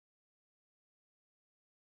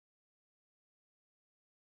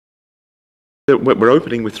We're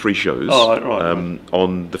opening with 3 shows right.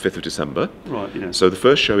 On the 5th of December. Right, yeah. So the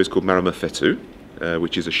first show is called Marama Fetu,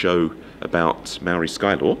 which is a show about Maori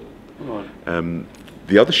sky lore. Right.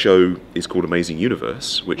 The other show is called Amazing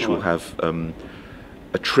Universe, which will have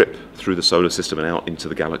a trip through the solar system and out into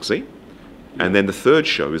the galaxy. Yeah. And then the third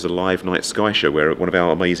show is a live night sky show where one of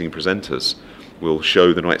our amazing presenters will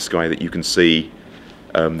show the night sky that you can see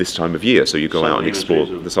this time of year. So you go out and explore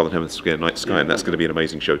the Southern Hemisphere night sky, and that's going to be an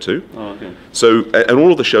amazing show too. Oh, okay. So, and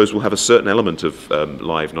all of the shows will have a certain element of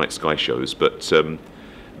live night sky shows, but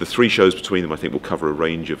the 3 shows between them, I think, will cover a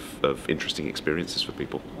range of interesting experiences for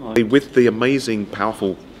people. Oh. With the amazing,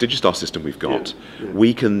 powerful Digistar system we've got,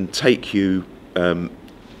 we can take you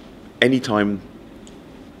anytime,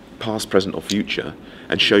 past, present or future,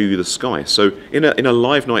 and show you the sky. So in a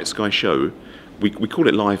live night sky show, we call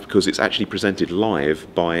it live because it's actually presented live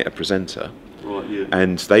by a presenter. Right, yeah.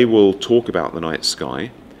 And they will talk about the night sky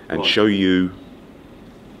and show you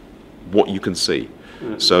what you can see.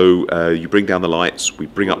 Yeah. So you bring down the lights, we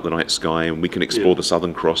bring up the night sky, and we can explore the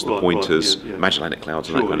Southern Cross, the pointers, Magellanic Clouds,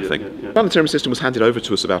 and that kind of thing. The Planetarium system was handed over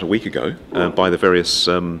to us about a week ago by the various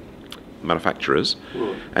manufacturers,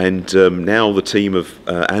 and now the team of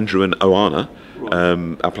Andrew and Oana,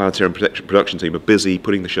 our Planetarium production team, are busy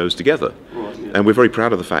putting the shows together. And we're very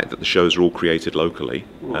proud of the fact that the shows are all created locally,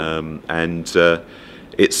 and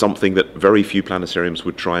it's something that very few planetariums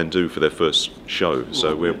would try and do for their first show.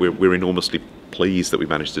 So we're enormously pleased that we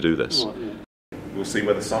managed to do this. We'll see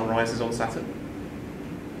where the sun rises on Saturn.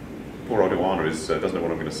 Poor old Oana doesn't know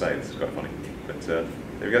what I'm going to say. This is quite funny. But there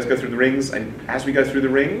we go. Let's go through the rings, and as we go through the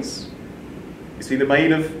rings, you see they're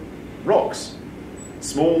made of rocks,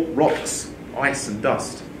 small rocks, ice and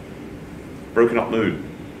dust, broken up moon.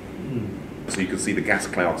 So you can see the gas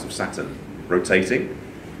clouds of Saturn rotating.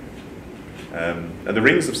 And the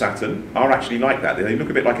rings of Saturn are actually like that. They look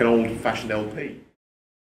a bit like an old-fashioned LP.